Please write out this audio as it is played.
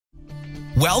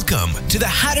Welcome to the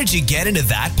How Did You Get Into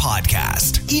That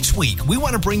podcast. Each week, we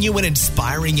want to bring you an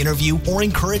inspiring interview or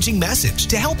encouraging message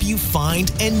to help you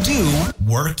find and do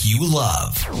work you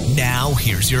love. Now,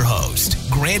 here's your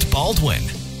host, Grant Baldwin.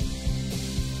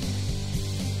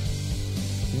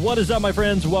 What is up, my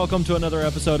friends? Welcome to another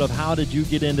episode of How Did You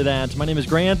Get Into That? My name is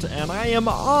Grant, and I am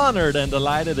honored and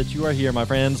delighted that you are here, my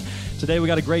friends. Today, we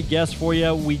got a great guest for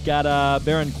you. We got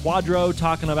Barron Cuadro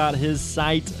talking about his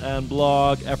site and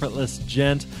blog,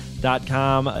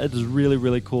 effortlessgent.com. It is really,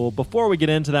 really cool. Before we get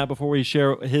into that, before we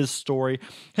share his story,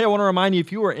 hey, I want to remind you,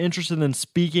 if you are interested in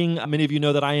speaking, many of you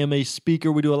know that I am a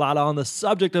speaker. We do a lot on the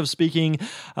subject of speaking.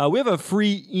 We have a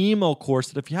free email course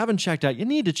that if you haven't checked out, you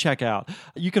need to check out.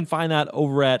 You can find that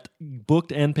over at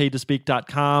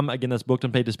bookedandpaidtospeak.com. Again, that's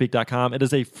bookedandpaidtospeak.com. It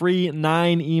is a free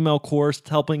 9 email course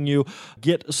helping you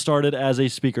get started as a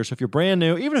speaker. So if you're brand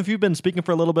new, even if you've been speaking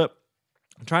for a little bit,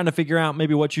 trying to figure out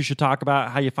maybe what you should talk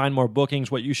about, how you find more bookings,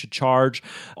 what you should charge.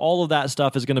 All of that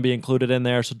stuff is going to be included in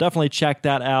there. So definitely check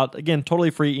that out. Again,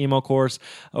 totally free email course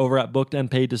over at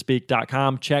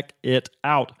bookedandpaidtospeak.com. Check it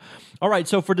out. All right,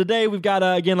 so for today, we've got,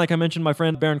 again, like I mentioned, my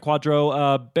friend Barron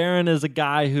Cuadro. Barron is a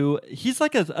guy who, he's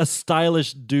like a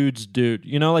stylish dude's dude.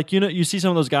 You see some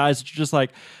of those guys that you're just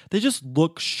like, they just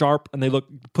look sharp and they look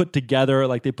put together,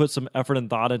 like they put some effort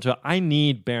and thought into it. I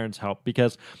need Barron's help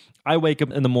because I wake up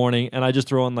in the morning and I just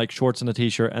throw on like shorts and a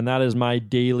t-shirt, and that is my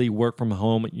daily work from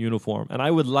home uniform. And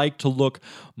I would like to look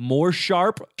more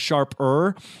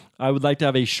sharper. I would like to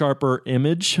have a sharper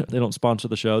image. They don't sponsor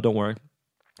the show, don't worry.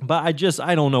 But I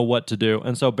don't know what to do.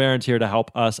 And so Barron's here to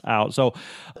help us out. So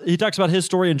he talks about his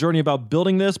story and journey about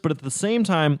building this. But at the same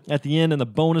time, at the end in the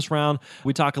bonus round,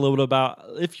 we talk a little bit about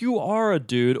if you are a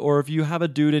dude or if you have a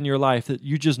dude in your life that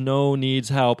you just know needs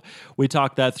help, we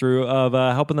talk that through of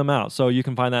helping them out. So you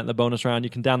can find that in the bonus round. You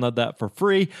can download that for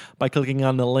free by clicking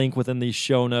on the link within the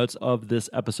show notes of this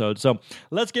episode. So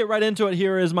let's get right into it.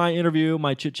 Here is my interview,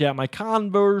 my chit chat, my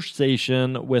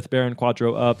conversation with Barron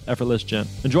Cuadro of Effortless Gent.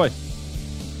 Enjoy.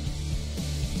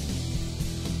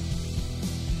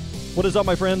 What is up,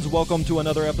 my friends? Welcome to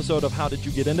another episode of How Did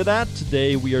You Get Into That?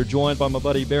 Today, we are joined by my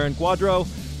buddy Barron Cuadro,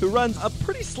 who runs a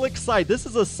pretty slick site. This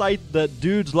is a site that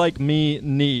dudes like me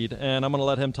need, and I'm going to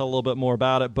let him tell a little bit more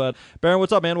about it. But Barron,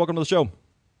 what's up, man? Welcome to the show.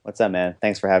 What's up, man?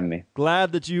 Thanks for having me.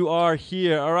 Glad that you are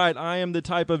here. All right, I am the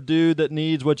type of dude that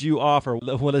needs what you offer.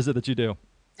 What is it that you do?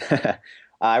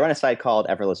 I run a site called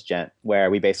Effortless Gent, where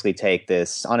we basically take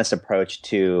this honest approach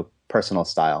to personal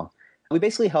style. We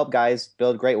basically help guys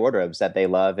build great wardrobes that they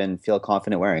love and feel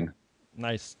confident wearing.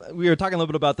 Nice. We were talking a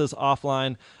little bit about this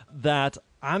offline, that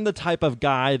I'm the type of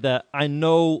guy that I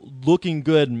know looking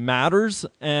good matters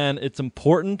and it's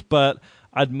important, but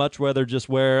I'd much rather just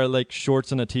wear like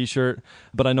shorts and a t-shirt,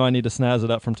 but I know I need to snazz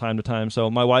it up from time to time. So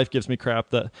my wife gives me crap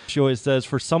that she always says,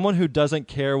 for someone who doesn't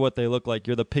care what they look like,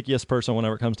 you're the pickiest person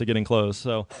whenever it comes to getting clothes.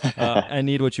 So I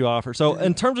need what you offer. So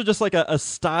in terms of just like a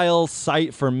style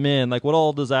site for men, like what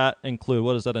all does that include?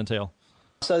 What does that entail?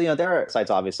 So, there are sites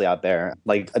obviously out there,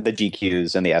 like the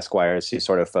GQs and the Esquires, who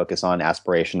sort of focus on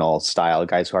aspirational style,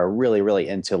 guys who are really, really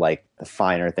into like the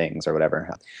finer things or whatever.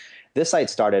 This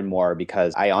site started more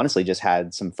because I honestly just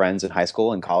had some friends in high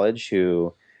school and college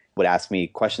who would ask me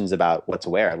questions about what to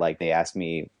wear. Like they asked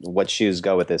me, what shoes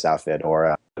go with this outfit?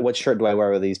 Or what shirt do I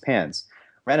wear with these pants?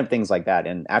 Random things like that.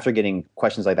 And after getting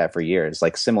questions like that for years,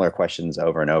 like similar questions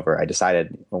over and over, I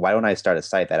decided, well, why don't I start a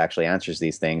site that actually answers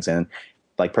these things and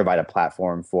like provide a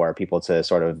platform for people to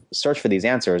sort of search for these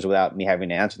answers without me having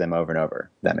to answer them over and over.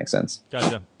 If that makes sense.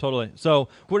 Gotcha. Totally. So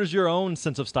where does your own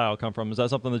sense of style come from? Is that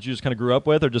something that you just kind of grew up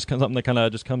with, or just something that kind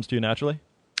of just comes to you naturally?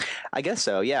 I guess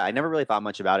so. Yeah. I never really thought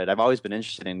much about it. I've always been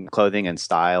interested in clothing and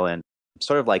style and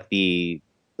sort of like the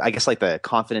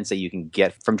confidence that you can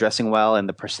get from dressing well and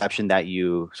the perception that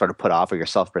you sort of put off, or your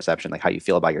self-perception, like how you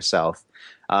feel about yourself.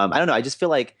 I don't know. I just feel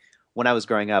like when I was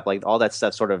growing up, like all that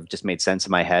stuff sort of just made sense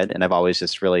in my head, and I've always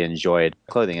just really enjoyed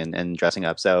clothing and dressing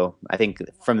up. So I think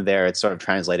from there, it's sort of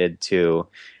translated to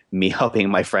me helping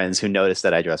my friends who notice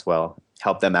that I dress well,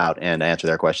 help them out and answer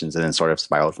their questions, and then sort of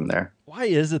spiraled from there. Why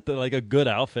is it that like a good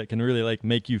outfit can really like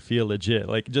make you feel legit?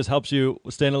 Like it just helps you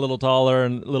stand a little taller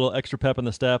and a little extra pep in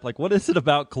the step. Like what is it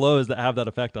about clothes that have that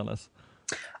effect on us?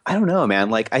 I don't know, man.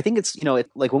 Like, I think it's,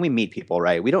 like when we meet people,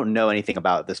 right? We don't know anything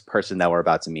about this person that we're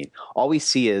about to meet. All we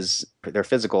see is their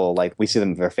physical, like we see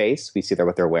them, their face, we see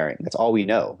what they're wearing. That's all we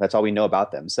know. That's all we know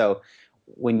about them. So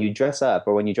when you dress up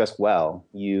or when you dress well,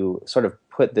 you sort of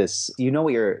put this,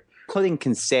 what your clothing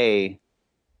can say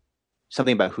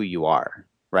something about who you are,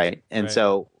 right? And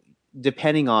so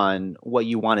depending on what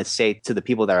you want to say to the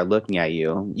people that are looking at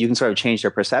you, you can sort of change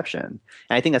their perception. And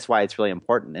I think that's why it's really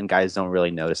important. And guys don't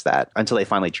really notice that until they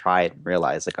finally try it and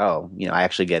realize like, oh, I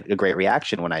actually get a great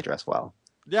reaction when I dress well.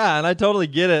 Yeah, and I totally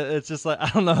get it. It's just like, I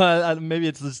don't know, maybe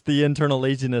it's just the internal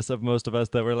laziness of most of us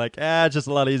that we're like, it's just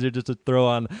a lot easier just to throw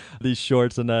on these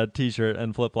shorts and a t-shirt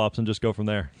and flip-flops and just go from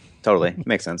there. Totally.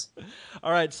 Makes sense.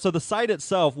 All right. So the site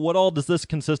itself, what all does this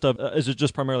consist of? Is it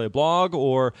just primarily a blog,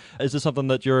 or is this something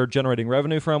that you're generating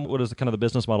revenue from? What does the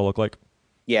business model look like?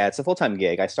 Yeah, it's a full-time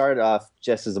gig. I started off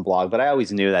just as a blog, but I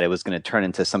always knew that it was going to turn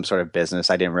into some sort of business.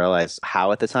 I didn't realize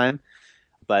how at the time.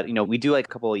 But, we do like a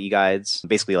couple of e-guides,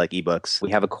 basically like ebooks.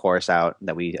 We have a course out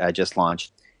that we just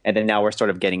launched. And then now we're sort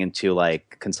of getting into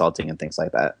like consulting and things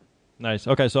like that. Nice.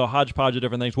 Okay, so a hodgepodge of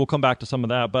different things. We'll come back to some of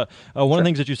that. But one of the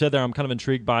things that you said there I'm kind of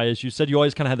intrigued by is you said you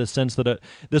always kind of had this sense that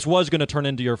this was going to turn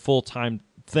into your full-time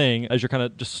thing as you're kind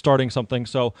of just starting something.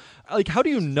 So like, how do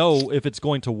you know if it's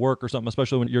going to work or something,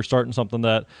 especially when you're starting something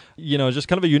that, is just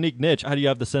kind of a unique niche? How do you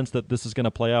have the sense that this is going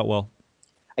to play out well?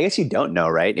 I guess you don't know,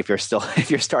 right? If you're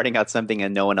starting out something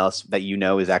and no one else that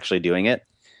is actually doing it.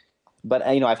 But,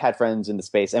 I've had friends in the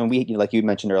space, and we, like you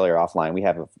mentioned earlier offline, we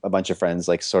have a bunch of friends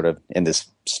like sort of in this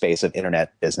space of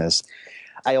internet business.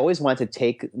 I always wanted to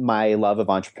take my love of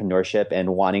entrepreneurship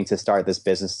and wanting to start this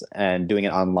business and doing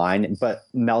it online, but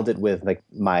meld it with like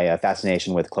my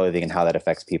fascination with clothing and how that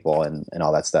affects people and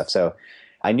all that stuff. So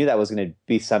I knew that was going to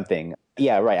be something.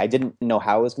 Yeah, right. I didn't know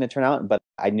how it was going to turn out, but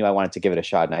I knew I wanted to give it a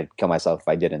shot, and I'd kill myself if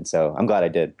I didn't. So I'm glad I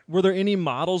did. Were there any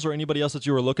models or anybody else that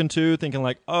you were looking to, thinking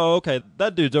like, oh, okay,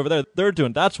 that dude's over there, they're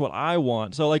doing, that's what I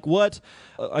want. So like what,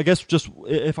 I guess just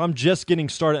if I'm just getting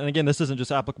started, and again, this isn't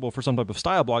just applicable for some type of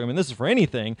style blog. I mean, this is for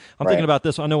anything. I'm thinking about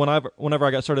this. I know whenever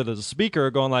I got started as a speaker,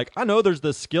 going like, I know there's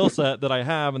this skill set that I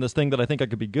have and this thing that I think I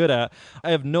could be good at.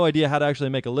 I have no idea how to actually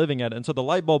make a living at it. And so the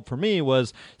light bulb for me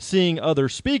was seeing other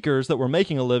speakers that were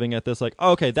making a living at this, like,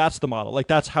 oh, okay, that's the model. Like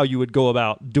that's how you would go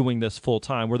about doing this full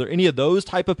time. Were there any of those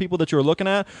type of people that you were looking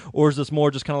at, or is this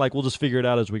more just kind of like, we'll just figure it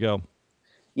out as we go?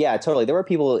 Yeah, totally. There were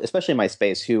people, especially in my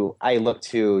space, who I looked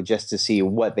to just to see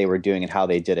what they were doing and how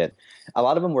they did it. A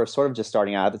lot of them were sort of just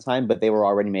starting out at the time, but they were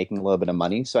already making a little bit of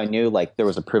money. So I knew like there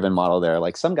was a proven model there.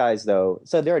 Like some guys though,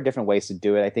 so there are different ways to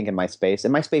do it, I think, in my space.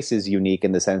 And my space is unique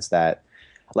in the sense that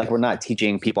like we're not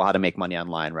teaching people how to make money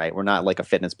online, right? We're not like a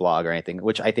fitness blog or anything,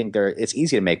 which I think it's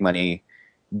easy to make money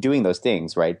doing those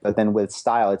things, right? But then with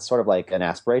style, it's sort of like an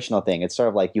aspirational thing. It's sort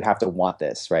of like you have to want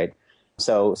this, right?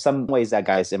 So some ways that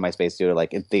guys in my space do it,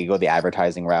 like if they go the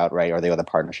advertising route, right? Or they go the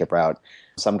partnership route.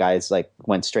 Some guys like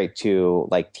went straight to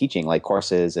like teaching, like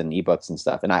courses and ebooks and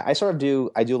stuff. And I sort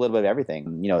of I do a little bit of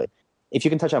everything. If you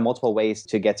can touch on multiple ways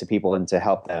to get to people and to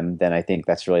help them, then I think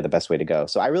that's really the best way to go.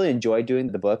 So I really enjoy doing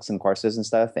the books and courses and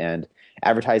stuff, and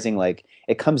advertising, like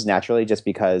it comes naturally just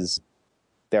because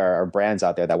there are brands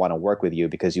out there that want to work with you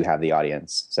because you have the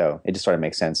audience. So it just sort of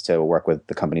makes sense to work with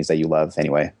the companies that you love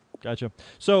anyway. Gotcha.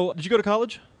 So did you go to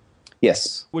college?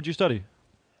 Yes. What'd you study?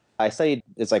 I studied,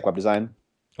 it's like web design.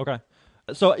 Okay.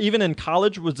 So even in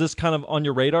college, was this kind of on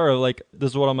your radar of like,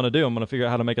 this is what I'm going to do, I'm going to figure out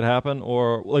how to make it happen?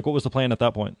 Or like, what was the plan at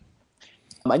that point?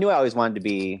 I knew I always wanted to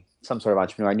be some sort of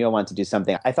entrepreneur. I knew I wanted to do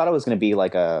something. I thought I was going to be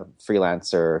like a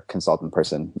freelancer consultant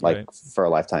person, like for a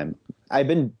lifetime. I've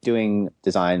been doing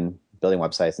design, building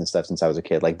websites and stuff since I was a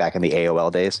kid, like back in the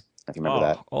AOL days. If you remember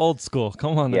that. Old school.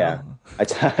 Come on yeah.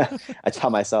 now. I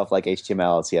taught myself like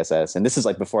HTML, CSS. And this is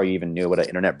like before you even knew what an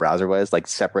internet browser was, like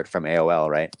separate from AOL,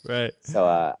 right? Right. So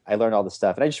I learned all this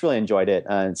stuff and I just really enjoyed it.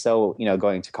 And so,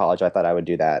 going to college, I thought I would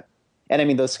do that. And I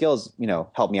mean, those skills,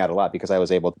 helped me out a lot because I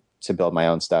was able to build my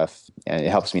own stuff, and it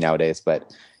helps me nowadays.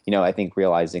 But, I think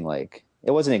realizing like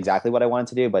it wasn't exactly what I wanted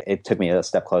to do, but it took me a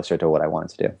step closer to what I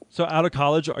wanted to do. So out of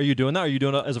college, are you doing that? Are you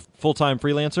doing it as a full-time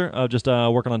freelancer, just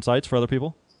working on sites for other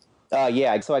people?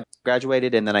 Yeah. So I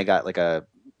graduated and then I got like a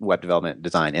web development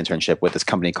design internship with this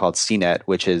company called CNET,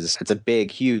 it's a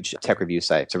big, huge tech review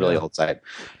site. It's a really old site.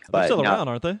 But they're still around,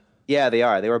 aren't they? Yeah, they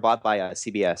are. They were bought by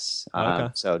CBS.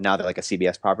 Okay. So now they're like a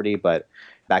CBS property, but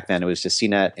back then it was just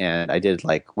CNET, and I did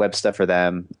like web stuff for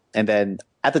them. And then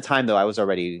at the time though, I was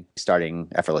already starting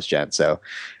Effortless Gen. So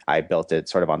I built it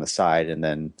sort of on the side, and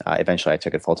then eventually I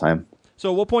took it full time.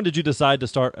 So at what point did you decide to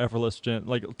start Effortless Gen?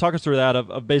 Like, talk us through that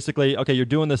of basically, okay, you're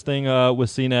doing this thing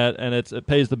with CNET, and it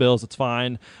pays the bills, it's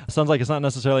fine. It sounds like it's not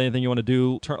necessarily anything you want to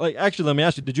do. Actually, let me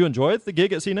ask you, did you enjoy the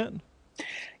gig at CNET?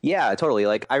 Yeah, totally.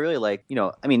 Like, I really like,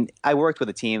 I worked with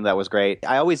a team that was great.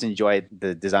 I always enjoyed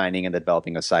the designing and the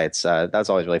developing of sites. That was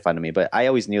always really fun to me. But I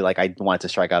always knew like I wanted to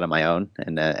strike out on my own.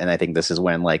 And I think this is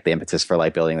when like the impetus for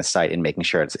like building the site and making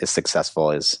sure it's successful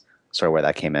is sort of where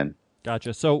that came in.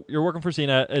 Gotcha. So you're working for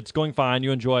CNET. It's going fine.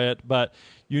 You enjoy it, but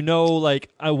like,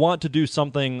 I want to do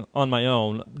something on my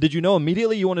own. Did you know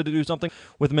immediately you wanted to do something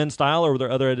with men's style, or were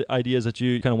there other ideas that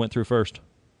you kind of went through first?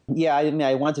 Yeah, I mean,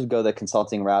 I wanted to go the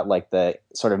consulting route, like the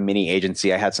sort of mini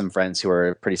agency. I had some friends who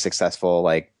were pretty successful,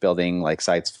 like building like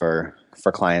sites for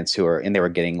clients and they were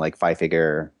getting like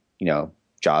 5-figure,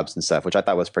 jobs and stuff, which I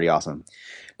thought was pretty awesome.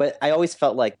 But I always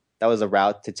felt like that was a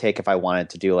route to take if I wanted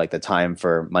to do like the time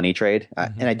for money trade.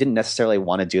 And I didn't necessarily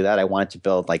want to do that. I wanted to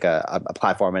build like a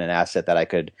platform and an asset that I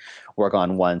could work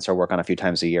on once or work on a few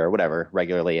times a year or whatever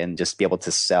regularly, and just be able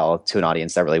to sell to an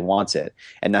audience that really wants it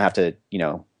and not have to,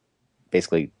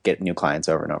 basically get new clients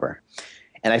over and over.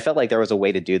 And I felt like there was a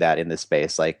way to do that in this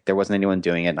space. Like there wasn't anyone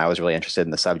doing it, and I was really interested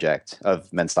in the subject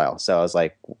of men's style. So I was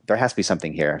like, there has to be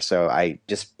something here. So I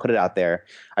just put it out there.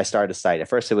 I started a site. At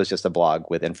first it was just a blog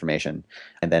with information.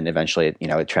 And then eventually,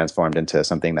 it transformed into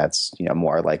something that's,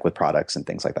 more like with products and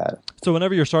things like that. So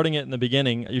whenever you're starting it in the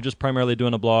beginning, you're just primarily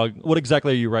doing a blog. What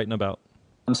exactly are you writing about?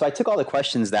 So I took all the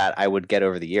questions that I would get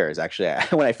over the years. Actually,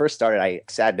 when I first started, I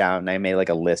sat down and I made like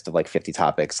a list of like 50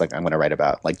 topics like I'm going to write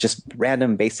about, like just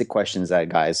random basic questions that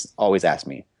guys always ask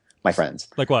me, my friends.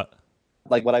 Like what?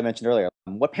 Like what I mentioned earlier.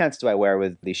 What pants do I wear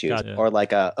with these shoes? Gotcha. Or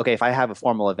like, okay, if I have a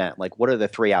formal event, like what are the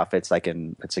 3 outfits I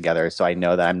can put together so I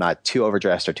know that I'm not too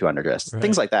overdressed or too underdressed? Right.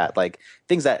 Things like that. Like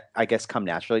things that I guess come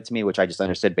naturally to me, which I just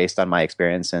understood based on my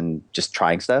experience and just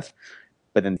trying stuff.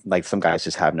 But then like some guys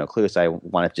just have no clue. So I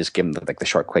want to just give them the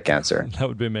short, quick answer. That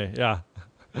would be me. Yeah.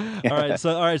 All right.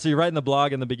 So you're writing the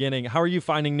blog in the beginning. How are you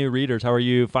finding new readers? How are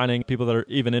you finding people that are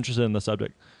even interested in the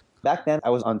subject? Back then I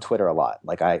was on Twitter a lot.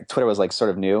 Like Twitter was like sort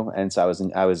of new. And so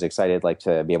I was excited like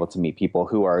to be able to meet people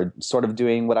who are sort of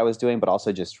doing what I was doing, but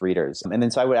also just readers. And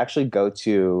then so I would actually go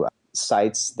to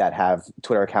sites that have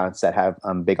Twitter accounts that have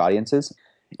big audiences.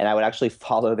 And I would actually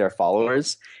follow their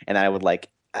followers. And I would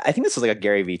I think this was like a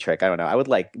Gary Vee trick. I don't know. I would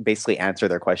like basically answer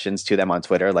their questions to them on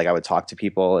Twitter. Like I would talk to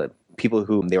people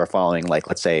who they were following, like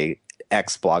let's say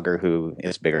X blogger who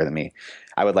is bigger than me.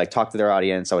 I would like talk to their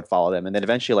audience. I would follow them. And then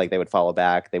eventually like they would follow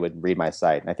back. They would read my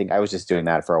site. And I think I was just doing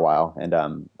that for a while. And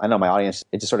I know my audience,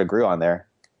 it just sort of grew on there.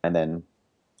 And then,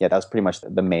 yeah, that was pretty much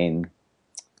the main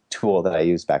tool that I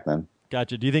used back then.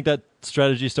 Gotcha. Do you think that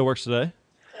strategy still works today?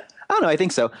 I don't know. I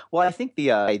think so. Well, I think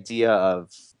the idea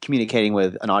of communicating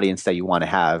with an audience that you want to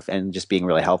have and just being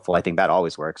really helpful, I think that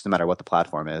always works, no matter what the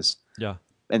platform is. Yeah.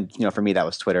 And, for me, that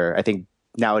was Twitter. I think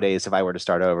nowadays, if I were to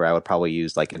start over, I would probably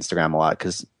use like Instagram a lot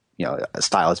because,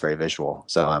 style is very visual.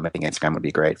 So I think Instagram would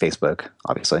be great. Facebook,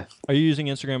 obviously. Are you using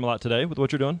Instagram a lot today with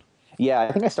what you're doing? Yeah,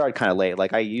 I think I started kind of late.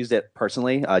 Like I used it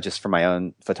personally just for my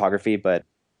own photography, but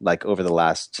like over the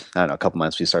last, I don't know, a couple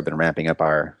months, we've been ramping up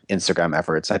our Instagram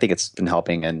efforts. I think it's been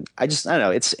helping. And I don't know,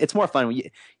 it's more fun.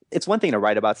 It's one thing to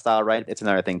write about style, right? It's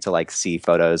another thing to like see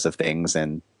photos of things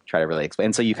and try to really explain.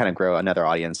 And so you kind of grow another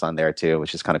audience on there too,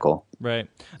 which is kind of cool. Right.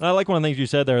 And I like one of the things you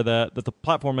said there that the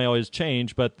platform may always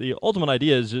change, but the ultimate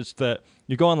idea is just that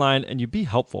you go online and you be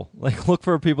helpful. Like look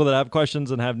for people that have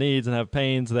questions and have needs and have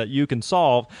pains that you can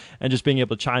solve, and just being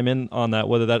able to chime in on that,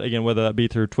 whether that be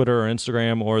through Twitter or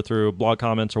Instagram or through blog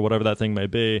comments or whatever that thing may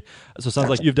be. So it sounds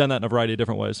like you've done that in a variety of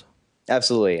different ways.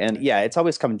 Absolutely. And yeah, it's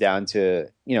always come down to,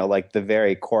 like the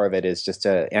very core of it is just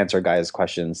to answer guys'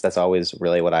 questions. That's always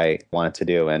really what I wanted to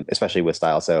do, and especially with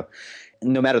style. So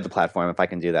no matter the platform, if I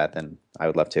can do that, then I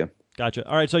would love to. Gotcha.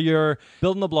 All right. So you're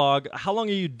building the blog. How long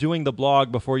are you doing the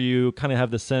blog before you kind of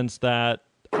have the sense that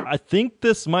I think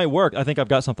this might work? I think I've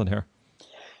got something here.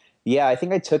 Yeah, I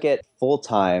think I took it full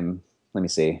time. Let me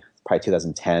see, probably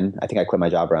 2010. I think I quit my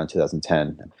job around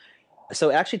 2010. So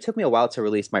it actually took me a while to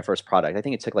release my first product. I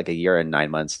think it took like a year and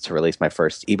 9 months to release my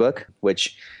first ebook,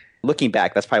 which looking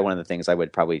back, that's probably one of the things I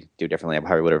would probably do differently. I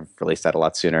probably would have released that a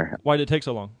lot sooner. Why did it take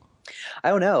so long? I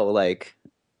don't know.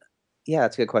 Yeah,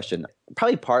 that's a good question.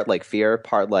 Probably part like fear,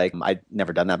 part like I'd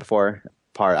never done that before,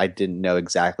 part I didn't know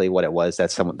exactly what it was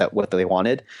what they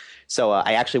wanted. So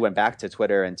I actually went back to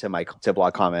Twitter and to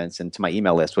blog comments and to my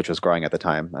email list, which was growing at the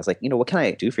time. I was like, what can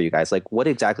I do for you guys? Like, what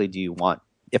exactly do you want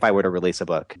if I were to release a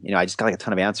book? I just got like a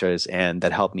ton of answers, and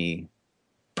that helped me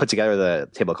put together the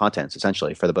table of contents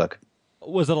essentially for the book.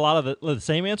 Was it a lot of the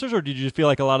same answers, or did you feel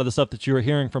like a lot of the stuff that you were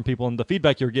hearing from people and the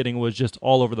feedback you were getting was just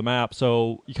all over the map?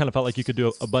 So you kind of felt like you could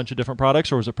do a bunch of different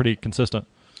products, or was it pretty consistent?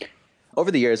 Over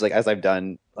the years, like as I've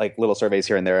done like little surveys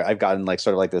here and there, I've gotten like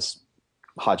sort of like this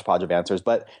hodgepodge of answers,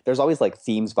 but there's always like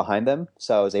themes behind them.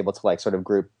 So I was able to like sort of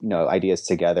group, ideas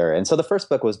together. And so the first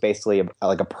book was basically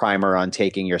like a primer on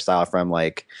taking your style from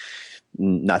like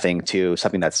nothing to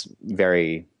something that's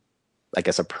very I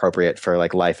guess, appropriate for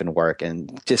like life and work,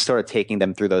 and just sort of taking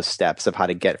them through those steps of how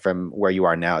to get from where you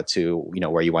are now to,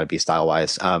 where you want to be style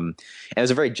wise. And it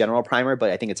was a very general primer, but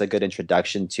I think it's a good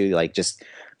introduction to like just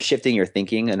shifting your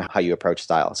thinking and how you approach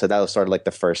style. So that was sort of like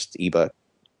the first ebook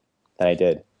that I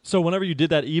did. So whenever you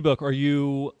did that ebook, are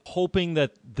you hoping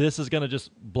that this is going to just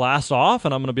blast off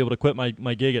and I'm going to be able to quit my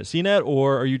gig at CNET?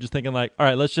 Or are you just thinking like, all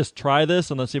right, let's just try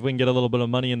this and let's see if we can get a little bit of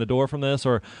money in the door from this?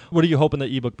 Or what are you hoping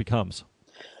the ebook becomes?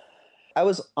 I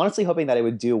was honestly hoping that it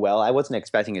would do well. I wasn't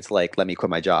expecting it to like let me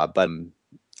quit my job, but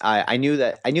I knew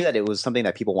that it was something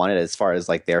that people wanted as far as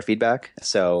like their feedback.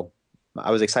 So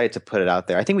I was excited to put it out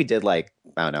there. I think we did like,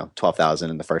 I don't know, 12,000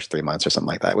 in the first 3 months or something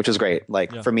like that, which was great.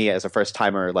 Like for me as a first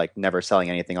timer, like never selling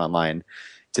anything online,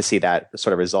 to see that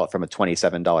sort of result from a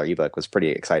 $27 ebook was pretty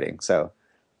exciting. So,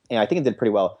 I think it did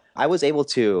pretty well. I was able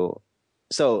to,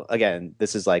 so again,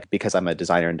 this is like because I'm a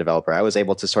designer and developer, I was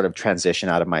able to sort of transition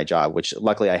out of my job, which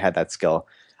luckily I had that skill.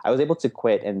 I was able to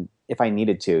quit and if I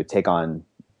needed to take on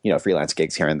freelance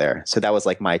gigs here and there. So that was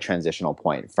like my transitional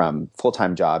point from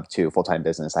full-time job to full-time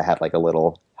business. I had like a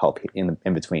little help in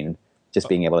between, just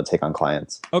being able to take on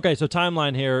clients. Okay, so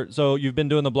timeline here. So you've been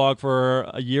doing the blog for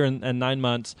a year and 9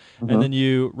 months, and then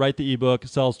you write the ebook,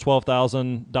 sells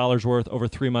 $12,000 worth over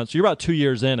 3 months. So you're about 2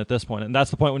 years in at this point, and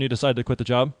that's the point when you decided to quit the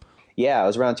job? Yeah, it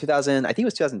was around 2000. I think it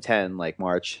was 2010, like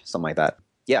March, something like that.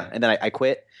 Yeah, and then I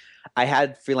quit. I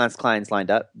had freelance clients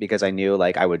lined up because I knew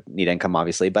like I would need income,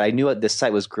 obviously, but I knew this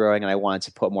site was growing and I wanted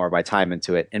to put more of my time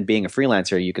into it. And being a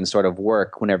freelancer, you can sort of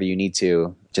work whenever you need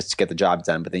to just to get the job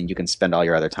done, but then you can spend all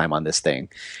your other time on this thing.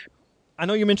 I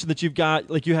know you mentioned that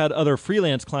you had other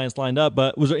freelance clients lined up,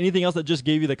 but was there anything else that just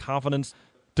gave you the confidence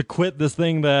to quit this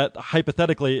thing that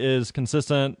hypothetically is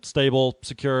consistent, stable,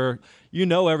 secure? You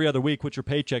know every other week what your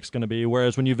paycheck's going to be,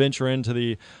 whereas when you venture into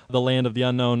the land of the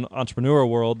unknown entrepreneur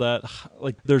world, that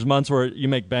like there's months where you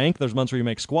make bank, there's months where you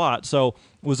make squat. So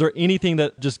was there anything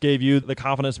that just gave you the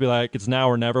confidence to be like, it's now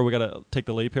or never, we got to take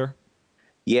the leap here?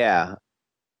 Yeah.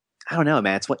 I don't know,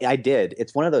 man. I did.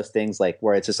 It's one of those things like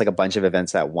where it's just like a bunch of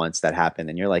events at once that happen.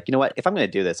 And you're like, you know what, if I'm going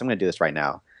to do this, I'm going to do this right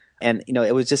now. And,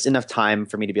 it was just enough time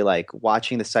for me to be like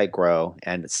watching the site grow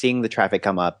and seeing the traffic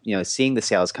come up, seeing the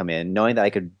sales come in, knowing that I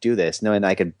could do this, knowing that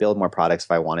I could build more products if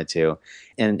I wanted to.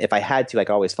 And if I had to, I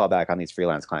could always fall back on these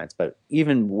freelance clients. But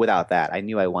even without that, I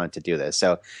knew I wanted to do this.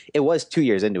 So it was 2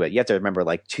 years into it. You have to remember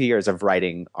like 2 years of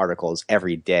writing articles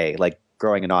every day, like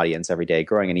growing an audience every day,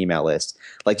 growing an email list,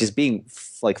 like just being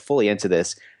like fully into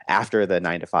this after the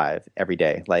 9 to 5 every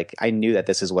day. Like I knew that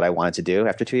this is what I wanted to do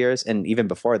after 2 years. And even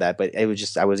before that, but it was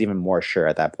just, I was even more sure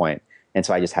at that point. And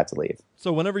so I just had to leave.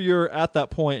 So whenever you're at that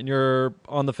point and you're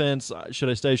on the fence, should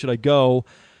I stay? Should I go?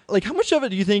 Like how much of it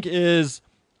do you think is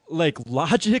like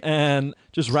logic and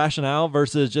just rationale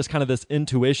versus just kind of this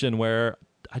intuition where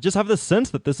I just have this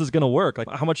sense that this is going to work? Like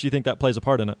how much do you think that plays a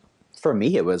part in it? For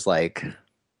me, it was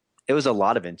a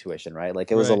lot of intuition, right?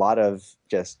 Like it was a lot of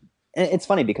just, and it's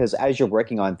funny because as you're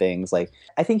working on things, like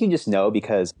I think you just know,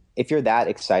 because if you're that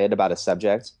excited about a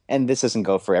subject, and this doesn't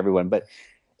go for everyone, but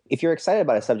if you're excited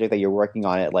about a subject that you're working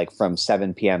on it like from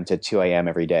 7 p.m. to 2 a.m.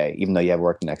 every day, even though you have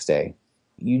work the next day,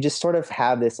 you just sort of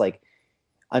have this like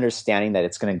understanding that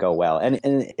it's going to go well. And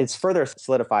it's further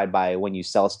solidified by when you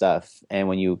sell stuff and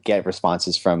when you get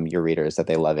responses from your readers that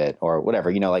they love it or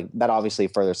whatever, like that obviously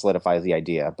further solidifies the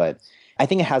idea. But I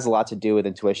think it has a lot to do with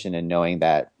intuition and knowing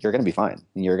that you're going to be fine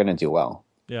and you're going to do well.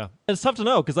 Yeah. It's tough to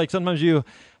know because like sometimes you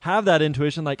have that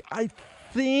intuition, like I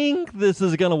think this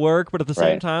is going to work, but at the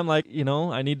same time, like,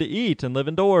 I need to eat and live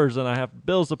indoors and I have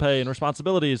bills to pay and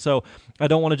responsibilities. So I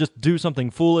don't want to just do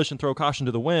something foolish and throw caution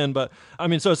to the wind. But I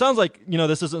mean, so it sounds like,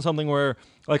 this isn't something where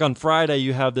like on Friday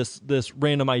you have this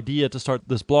random idea to start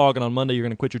this blog and on Monday you're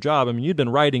going to quit your job. I mean, you'd been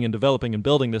writing and developing and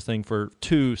building this thing for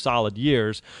 2 solid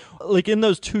years. Like in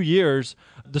those 2 years,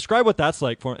 describe what that's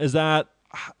like for. Is that,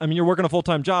 I mean, you're working a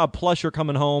full-time job, plus you're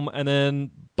coming home and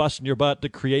then busting your butt to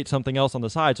create something else on the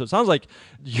side. So it sounds like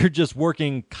you're just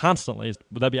working constantly.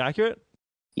 Would that be accurate?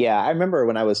 Yeah, I remember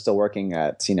when I was still working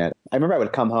at CNET, I remember I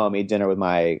would come home, eat dinner with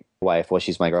my wife. Well,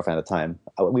 she's my girlfriend at the time.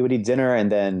 We would eat dinner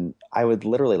and then I would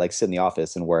literally like sit in the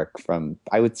office and work from,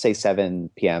 I would say 7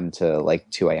 p.m. to like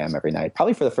 2 a.m. every night,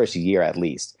 probably for the first year at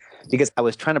least, because I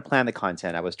was trying to plan the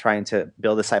content. I was trying to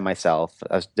build the site myself.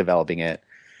 I was developing it.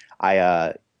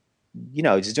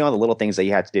 Just doing all the little things that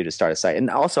you had to do to start a site. And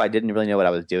also I didn't really know what I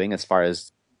was doing as far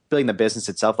as building the business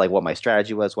itself, like what my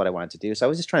strategy was, what I wanted to do. So I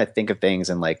was just trying to think of things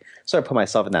and like sort of put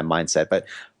myself in that mindset. But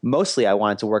mostly I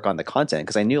wanted to work on the content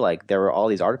because I knew like there were all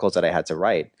these articles that I had to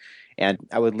write. And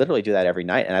I would literally do that every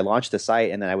night. And I launched the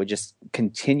site and then I would just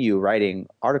continue writing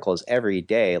articles every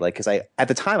day. Like, because at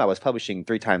the time I was publishing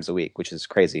 3 times a week, which is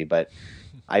crazy. But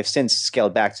I've since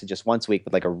scaled back to just once a week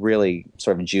with like a really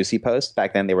sort of juicy post.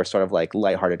 Back then they were sort of like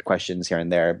lighthearted questions here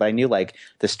and there, but I knew like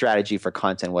the strategy for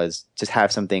content was just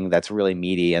have something that's really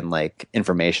meaty and like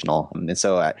informational. And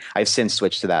so I've since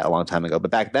switched to that a long time ago.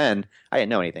 But back then I didn't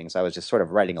know anything. So I was just sort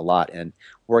of writing a lot and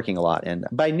working a lot.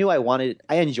 But I knew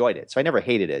I enjoyed it. So I never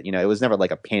hated it. It was never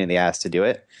like a pain in the ass to do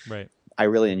it. Right. I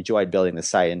really enjoyed building the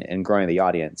site and growing the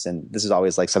audience. And this is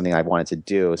always like something I've wanted to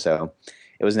do. So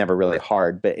it was never really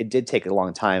hard, but it did take a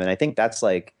long time. And I think that's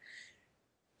like,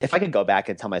 if I could go back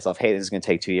and tell myself, hey, this is going to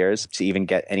take 2 years to even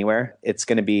get anywhere, it's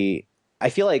going to be, I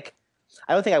feel like,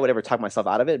 I don't think I would ever talk myself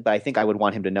out of it, but I think I would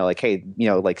want him to know like, hey,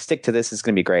 like stick to this. It's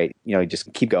going to be great.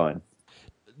 Just keep going.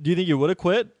 Do you think you would have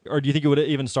quit, or do you think you would have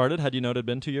even started had you known it had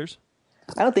been 2 years?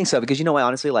 I don't think so, because what,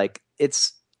 honestly, like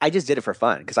I just did it for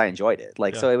fun because I enjoyed it.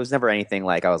 Like, So it was never anything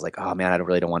like I was like, oh man, I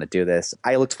really don't want to do this.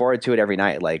 I looked forward to it every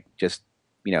night, like just,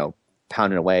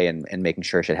 pounding away and making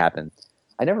sure shit happened.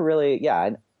 I never really,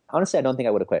 honestly, I don't think I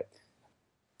would have quit.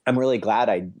 I'm really glad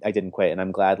I didn't quit. And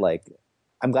I'm glad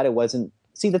it wasn't,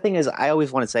 see, the thing is, I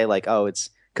always want to say like, oh, it's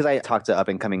because I talk to up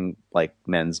and coming like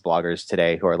men's bloggers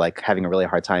today who are like having a really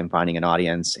hard time finding an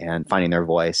audience and finding their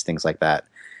voice, things like that.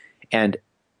 And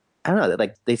I don't know,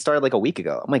 like they started like a week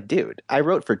ago. I'm like, dude, I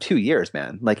wrote for 2 years,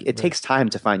 man. Like it takes time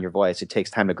to find your voice. It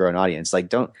takes time to grow an audience. Like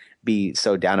don't be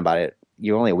so down about it.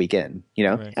 You're only a week in,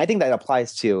 Right. I think that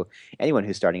applies to anyone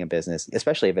who's starting a business,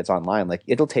 especially if it's online. Like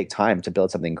it'll take time to build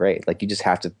something great. Like you just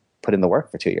have to put in the work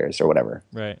for 2 years or whatever.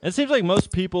 Right. It seems like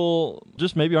most people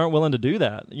just maybe aren't willing to do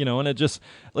that, and it just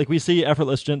like we see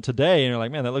Effortless Gent today and you're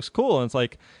like, man, that looks cool. And it's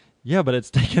like, yeah, but it's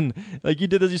taken, like you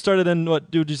did this, you started in what,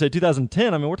 did you say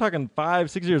 2010? I mean, we're talking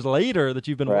 5-6 years later that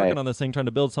you've been working on this thing, trying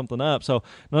to build something up. So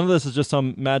none of this is just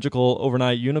some magical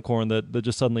overnight unicorn that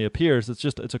just suddenly appears.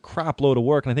 It's a crap load of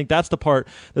work. And I think that's the part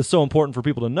that's so important for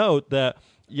people to note that,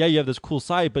 yeah, you have this cool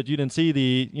site, but you didn't see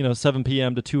the, 7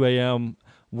 p.m. to 2 a.m.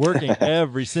 working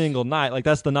every single night. Like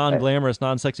that's the non-glamorous,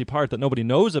 non-sexy part that nobody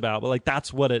knows about, but like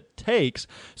that's what it takes.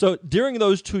 So during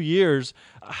those 2 years,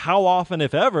 how often,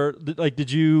 if ever,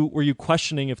 were you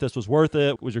questioning if this was worth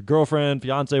it? Was your girlfriend,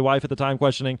 fiance, wife at the time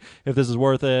questioning if this is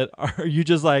worth it? Are you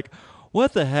just like,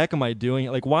 what the heck am I doing?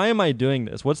 Like, why am I doing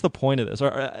this? What's the point of this?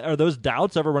 Are those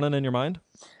doubts ever running in your mind?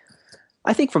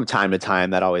 I think from time to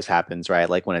time that always happens, right?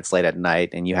 Like when it's late at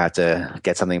night and you have to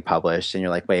get something published and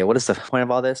you're like, wait, what is the point of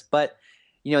all this? But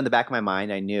in the back of my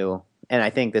mind, I knew, and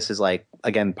I think this is like,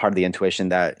 again, part of the intuition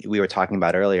that we were talking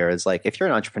about earlier is like, if you're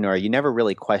an entrepreneur, you never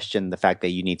really question the fact that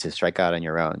you need to strike out on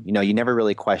your own. You never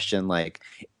really question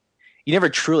you never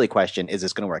truly question, is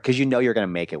this going to work? Because you're going to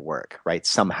make it work, right?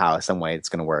 Somehow, some way it's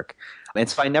going to work. And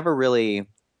so I never really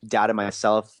doubted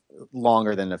myself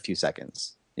longer than a few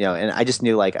seconds. And I just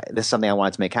knew like this is something I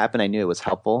wanted to make happen. I knew it was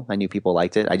helpful. I knew people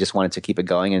liked it. I just wanted to keep it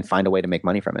going and find a way to make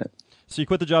money from it. So you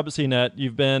quit the job at CNET.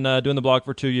 You've been doing the blog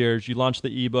for 2 years. You launched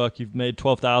the ebook. You've made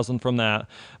 $12,000 from that.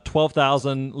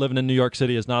 $12,000 living in New York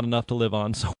City is not enough to live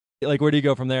on. So like, where do you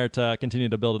go from there to continue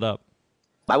to build it up?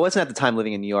 I wasn't at the time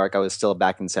living in New York. I was still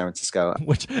back in San Francisco.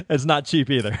 Which is not cheap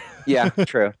either. Yeah,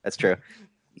 true. That's true.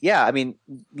 Yeah, I mean,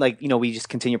 we just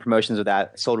continue promotions with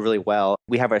that. It sold really well.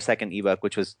 We have our second ebook,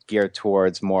 which was geared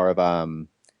towards more of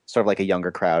sort of like a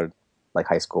younger crowd, like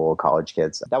high school, college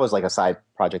kids. That was like a side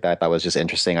project that I thought was just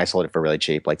interesting. I sold it for really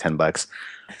cheap, like $10.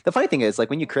 The funny thing is,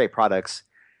 like when you create products,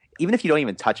 even if you don't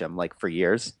even touch them like for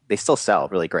years, they still sell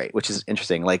really great, which is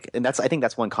interesting. Like, and I think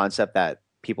that's one concept that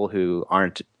people who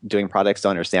aren't doing products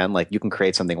don't understand. Like you can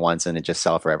create something once and it just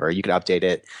sell forever. You can update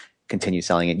it, continue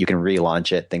selling it, you can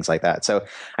relaunch it, things like that. So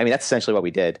I mean that's essentially what we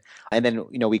did. And then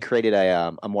we created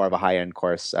a more of a high-end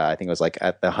course. I think it was like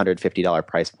at the $150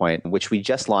 price point, which we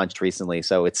just launched recently.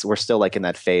 So we're still like in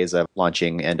that phase of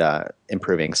launching and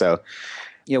improving. So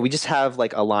we just have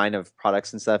like a line of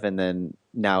products and stuff, and then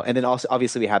also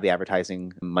obviously we have the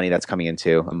advertising money that's coming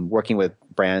into. I'm working with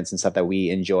brands and stuff that we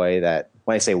enjoy. That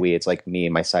when I say we, it's like me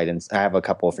and my site, and I have a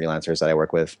couple of freelancers that I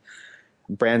work with.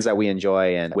 Brands that we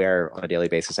enjoy and wear on a daily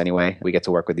basis anyway. We get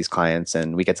to work with these clients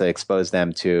and we get to expose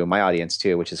them to my audience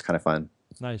too, which is kind of fun.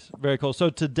 Nice. Very cool. So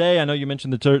today, I know you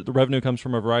mentioned the revenue comes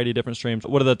from a variety of different streams.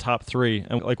 What are the top three?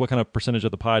 And like what kind of percentage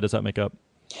of the pie does that make up?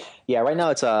 Yeah, right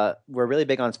now we're really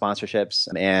big on sponsorships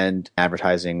and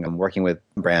advertising. I'm working with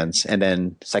brands. And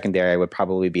then secondary would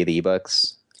probably be the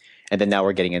ebooks. And then now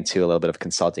we're getting into a little bit of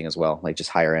consulting as well, like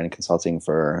just higher end consulting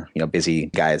for, busy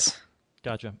guys.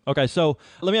 Gotcha. Okay, so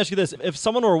let me ask you this. If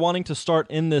someone were wanting to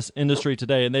start in this industry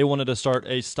today and they wanted to start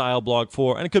a style blog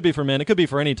and it could be for men, it could be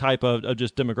for any type of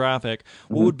just demographic,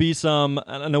 what would be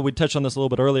I know we touched on this a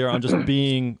little bit earlier on just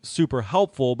being super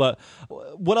helpful, but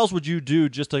what else would you do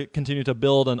just to continue to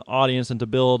build an audience and to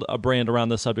build a brand around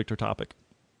this subject or topic?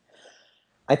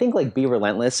 I think like be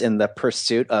relentless in the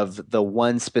pursuit of the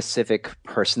one specific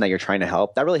person that you're trying to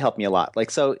help. That really helped me a lot. Like,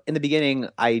 so in the beginning,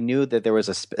 I knew that there was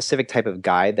a specific type of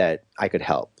guy that I could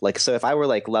help. Like, so if I were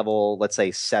like level, let's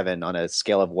say 7 on a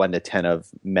scale of 1 to 10 of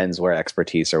menswear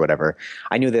expertise or whatever,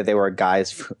 I knew that there were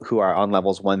guys who are on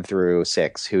levels 1 through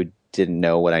 6 who didn't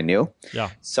know what I knew. Yeah.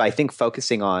 So I think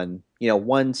focusing on,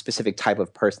 one specific type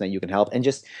of person that you can help and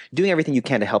just doing everything you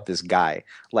can to help this guy,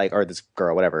 like, or this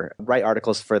girl, whatever, write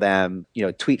articles for them,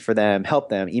 tweet for them, help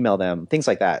them, email them, things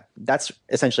like that. That's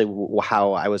essentially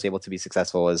how I was able to be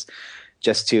successful, is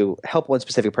just to help one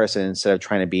specific person instead of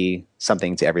trying to be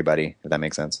something to everybody, if that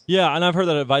makes sense. Yeah, and I've heard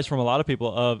that advice from a lot of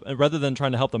people of rather than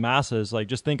trying to help the masses, like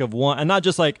just think of one, and not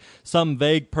just like some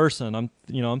vague person.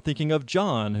 I'm thinking of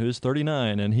John, who's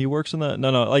 39 and he works in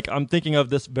like I'm thinking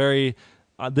of this very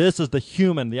this is the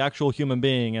human, the actual human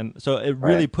being. And so it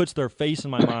really puts their face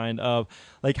in my mind of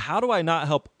like, how do I not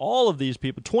help all of these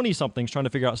people, 20 somethings trying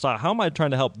to figure out style? How am I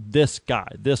trying to help this guy,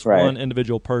 this one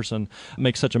individual person?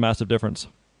 Makes such a massive difference.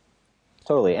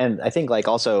 Totally. And I think like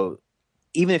also,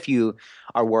 even if you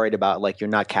are worried about like you're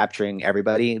not capturing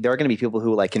everybody, there are going to be people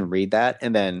who like can read that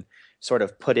and then sort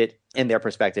of put it in their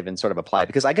perspective and sort of apply it.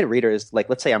 Because I get readers, like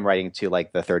let's say I'm writing to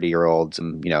like the 30-year-old,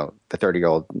 the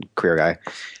 30-year-old career guy.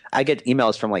 I get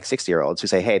emails from like 60-year-olds who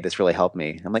say, hey, this really helped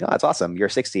me. I'm like, oh, that's awesome. You're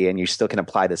 60 and you still can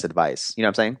apply this advice. You know what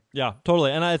I'm saying? Yeah,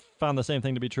 totally. And I found the same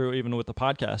thing to be true even with the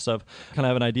podcast of kind of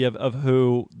have an idea of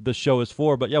who the show is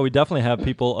for. But yeah, we definitely have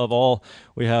people of all.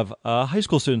 We have high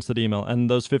school students that email and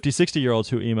those 50, 60-year-olds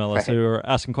who email us who are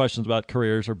asking questions about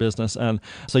careers or business. And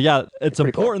so, yeah, it's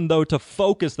important though to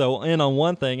focus though in on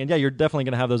one thing. And yeah, you're definitely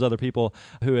going to have those other people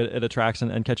who it attracts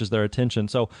and catches their attention.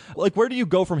 So like, where do you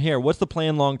go from here? What's the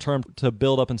plan long term to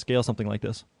build up and scale something like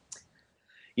this?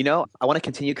 I want to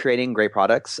continue creating great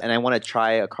products and I want to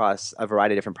try across a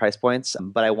variety of different price points,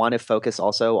 but I want to focus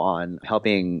also on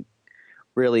helping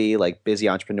really like busy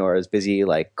entrepreneurs, busy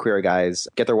like career guys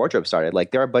get their wardrobe started. Like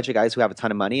there are a bunch of guys who have a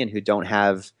ton of money and who don't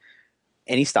have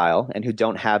any style and who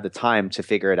don't have the time to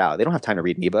figure it out. They don't have time to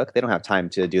read an ebook. They don't have time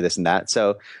to do this and that.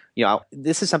 So,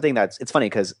 this is something it's funny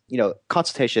because,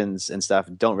 consultations and stuff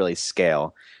don't really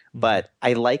scale. But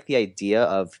I like the idea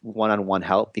of one-on-one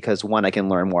help because one, I can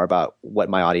learn more about what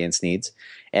my audience needs.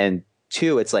 And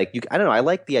two, it's like, I don't know, I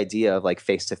like the idea of like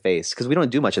face-to-face because we don't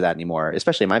do much of that anymore,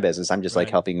 especially in my business. I'm just like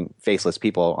helping faceless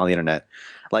people on the internet.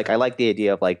 Like I like the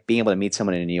idea of like being able to meet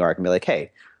someone in New York and be like,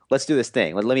 hey, let's do this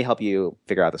thing. Let me help you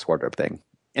figure out this wardrobe thing.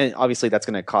 And obviously that's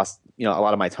going to cost, a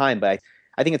lot of my time, but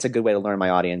I think it's a good way to learn my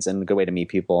audience and a good way to meet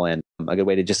people and a good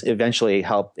way to just eventually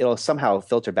help. It'll somehow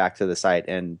filter back to the site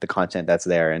and the content that's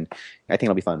there. And I think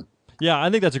it'll be fun. Yeah,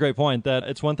 I think that's a great point. That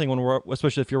it's one thing when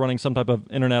especially if you're running some type of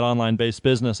internet online-based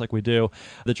business like we do,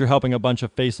 that you're helping a bunch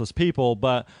of faceless people.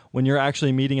 But when you're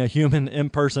actually meeting a human in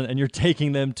person and you're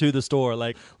taking them to the store,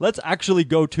 like let's actually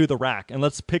go to the rack and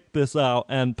let's pick this out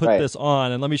and put this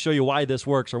on and let me show you why this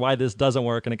works or why this doesn't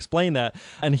work and explain that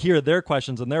and hear their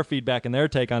questions and their feedback and their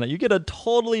take on it. You get a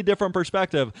totally different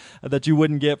perspective that you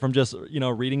wouldn't get from just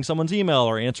reading someone's email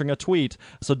or answering a tweet.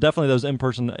 So definitely those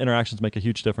in-person interactions make a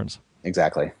huge difference.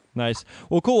 Exactly. Nice.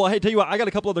 Well, cool. Well, hey, tell you what, I got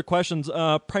a couple other questions,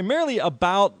 primarily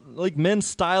about like men's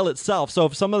style itself. So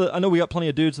if I know we got plenty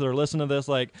of dudes that are listening to this,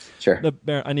 like, sure,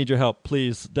 Barron, I need your help,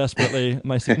 please, desperately.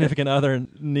 My significant other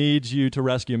needs you to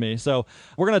rescue me. So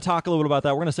we're going to talk a little bit about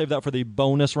that. We're going to save that for the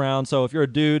bonus round. So if you're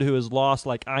a dude who is lost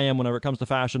like I am whenever it comes to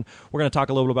fashion, we're going to talk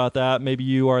a little bit about that. Maybe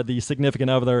you are the significant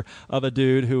other of a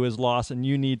dude who is lost and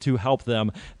you need to help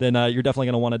them. Then you're definitely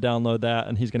going to want to download that,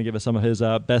 and he's going to give us some of his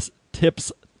best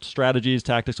tips, strategies,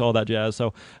 tactics, all that jazz.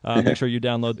 So make sure you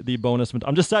download the bonus.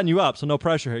 I'm just setting you up, so no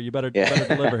pressure here. You better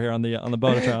deliver here on the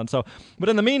bonus round. So, but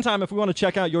in the meantime, if we want to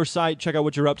check out your site, check out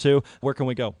what you're up to, where can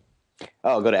we go?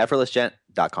 Oh, go to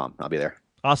effortlessgent.com. I'll be there.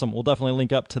 Awesome. We'll definitely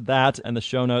link up to that and the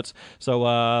show notes. So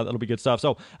that'll be good stuff.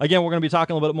 So again, we're going to be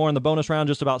talking a little bit more in the bonus round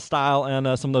just about style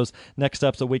and some of those next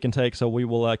steps that we can take. So we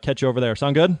will catch you over there.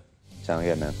 Sound good? Sound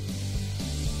good, man.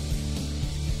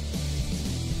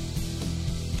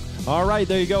 All right,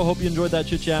 there you go. Hope you enjoyed that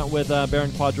chit-chat with Barron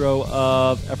Cuadro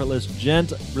of Effortless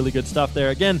Gent. Really good stuff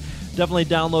there. Again, definitely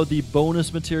download the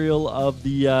bonus material of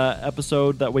the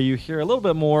episode. That way you hear a little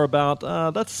bit more about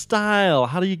that style.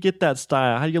 How do you get that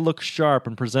style? How do you look sharp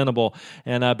and presentable?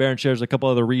 And Barron shares a couple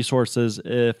other resources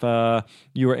if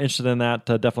you are interested in that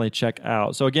to definitely check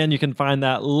out. So again, you can find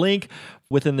that link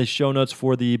within the show notes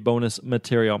for the bonus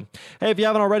material. Hey, if you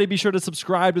haven't already, be sure to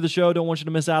subscribe to the show. Don't want you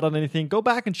to miss out on anything. Go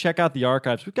back and check out the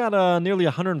archives. We've got nearly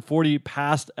 140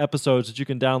 past episodes that you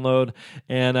can download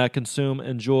and consume,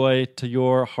 enjoy to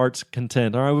your heart's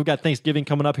content. All right, we've got Thanksgiving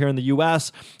coming up here in the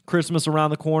U.S., Christmas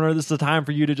around the corner. This is a time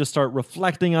for you to just start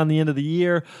reflecting on the end of the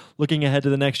year, looking ahead to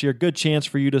the next year. Good chance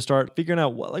for you to start figuring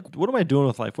out, what am I doing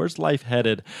with life? Where's life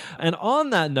headed? And on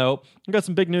that note, we've got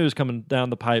some big news coming down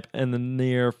the pipe in the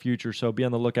near future, so be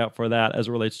on the lookout for that as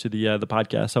it relates to the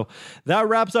podcast. So that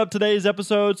wraps up today's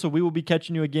episode. So we will be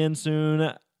catching you again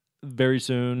soon, very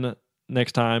soon,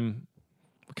 next time.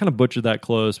 We kind of butchered that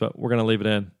close, but we're going to leave it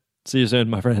in. See you soon,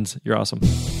 my friends. You're awesome.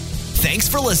 Thanks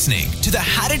for listening to the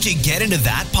How Did You Get Into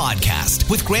That podcast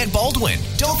with Grant Baldwin.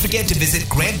 Don't forget to visit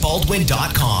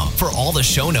grantbaldwin.com for all the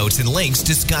show notes and links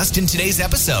discussed in today's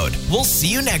episode. We'll see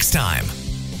you next time.